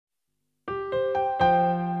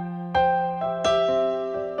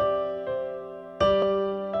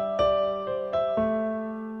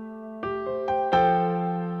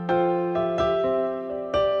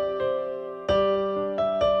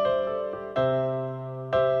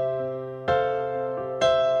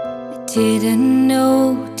Didn't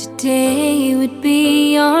know today would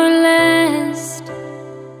be our last,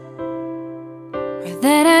 or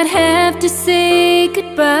that I'd have to say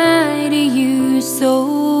goodbye to you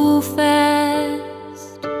so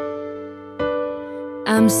fast.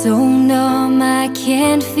 I'm so numb I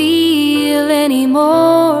can't feel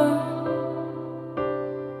anymore.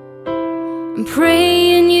 I'm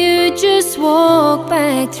praying you just walk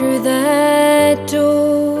back through that door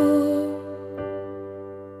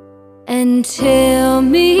and tell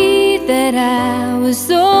me that I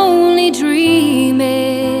was only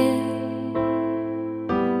dreaming.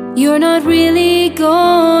 You're not really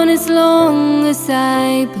gone as long as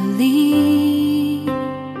I believe.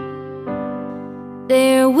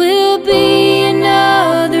 There will be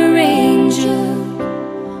another angel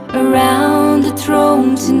around the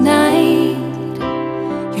throne tonight.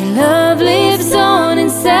 Your love lives on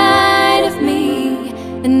inside of me,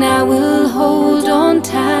 and I will hold on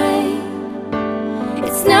tight.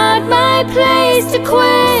 It's not my place to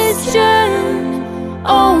question,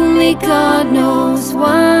 only God knows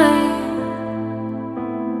why.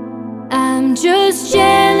 I'm just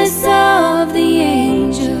jealous of the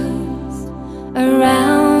angels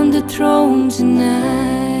around the throne tonight.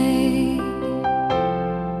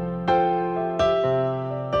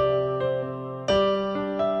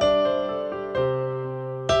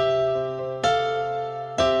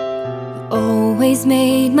 Always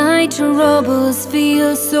made my troubles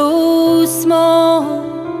feel so small,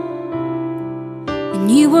 and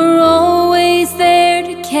you were always there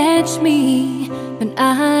to catch me when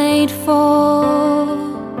I'd fall.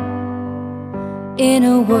 In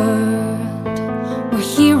a world where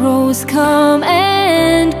heroes come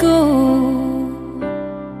and go,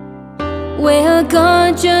 well,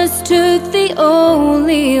 God just took the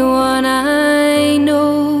only one I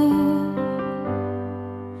know.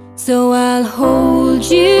 So I'll hold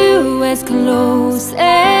you as close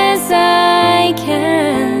as I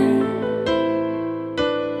can,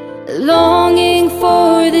 longing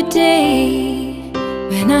for the day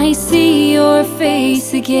when I see your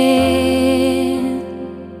face again.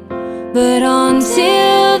 But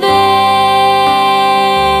until then,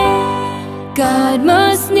 God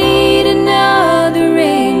must need another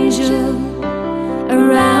angel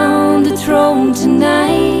around the throne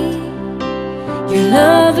tonight. Your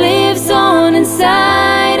love lives on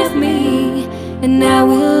inside of me, and I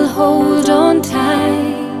will hold on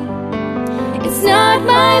tight. It's not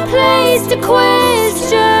my place to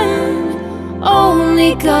question,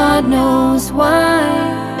 only God knows why.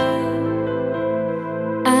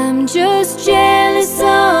 I'm just jealous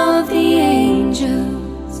of the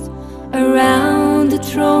angels around the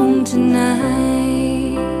throne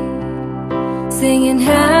tonight, singing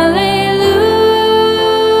hallelujah.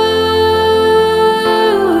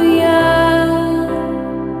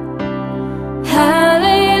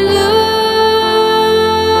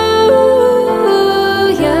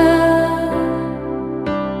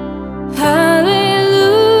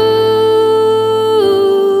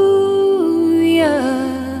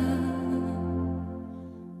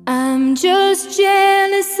 I'm just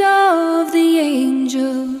jealous of the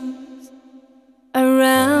angels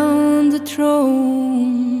around the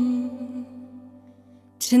throne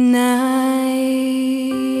tonight.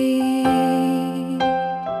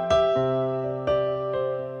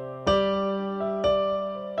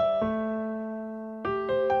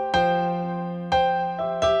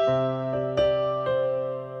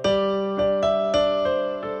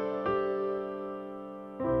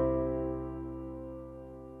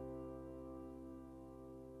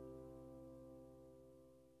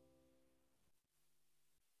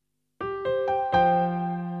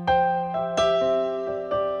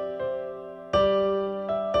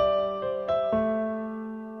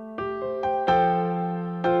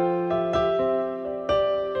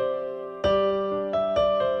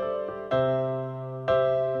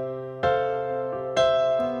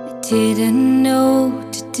 Didn't know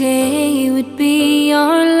today would be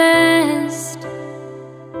our last,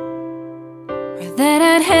 or that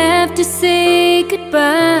I'd have to say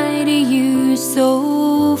goodbye to you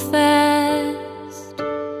so fast.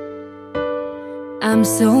 I'm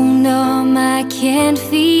so numb I can't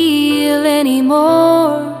feel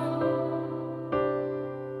anymore.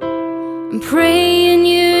 I'm praying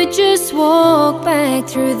you just walk back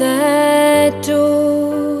through that door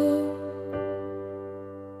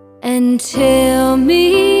and tell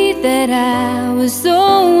me that I was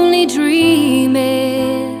only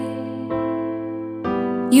dreaming.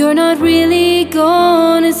 You're not really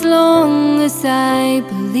gone as long as I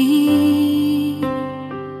believe.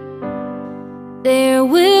 There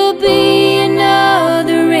will be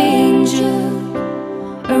another angel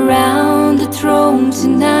around throne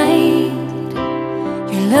tonight.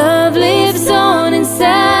 Your love lives on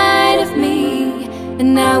inside of me,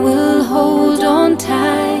 and I will hold on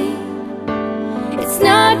tight. It's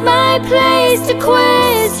not my place to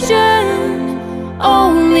question,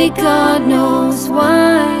 only God knows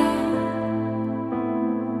why.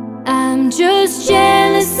 I'm just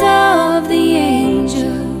jealous of the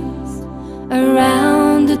angels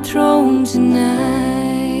around the throne tonight.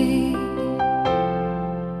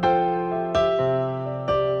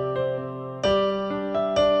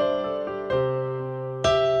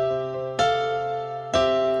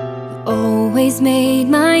 You always made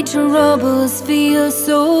my troubles feel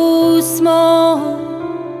so small,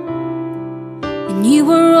 and you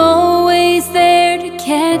were always there to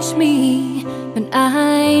catch me when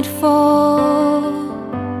I'd fall.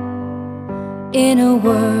 In a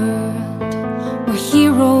world where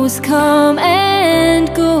heroes come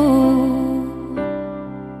and go,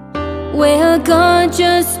 well, God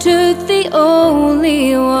just took the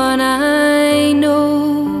only one I know.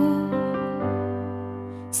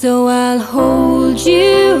 So I'll hold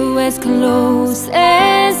you as close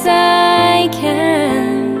as I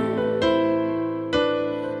can,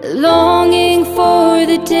 longing for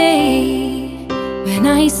the day when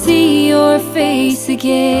I see your face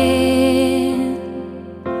again.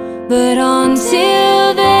 But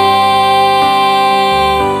until then,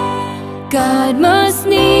 God must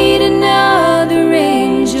need another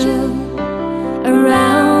angel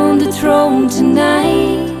around the throne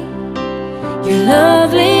tonight. Your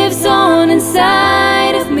love lives on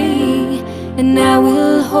inside of me, and I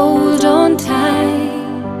will hold on tight.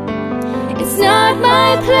 It's not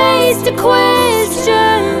my place to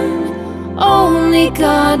question, only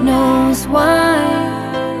God knows why.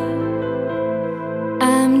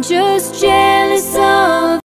 I'm just jealous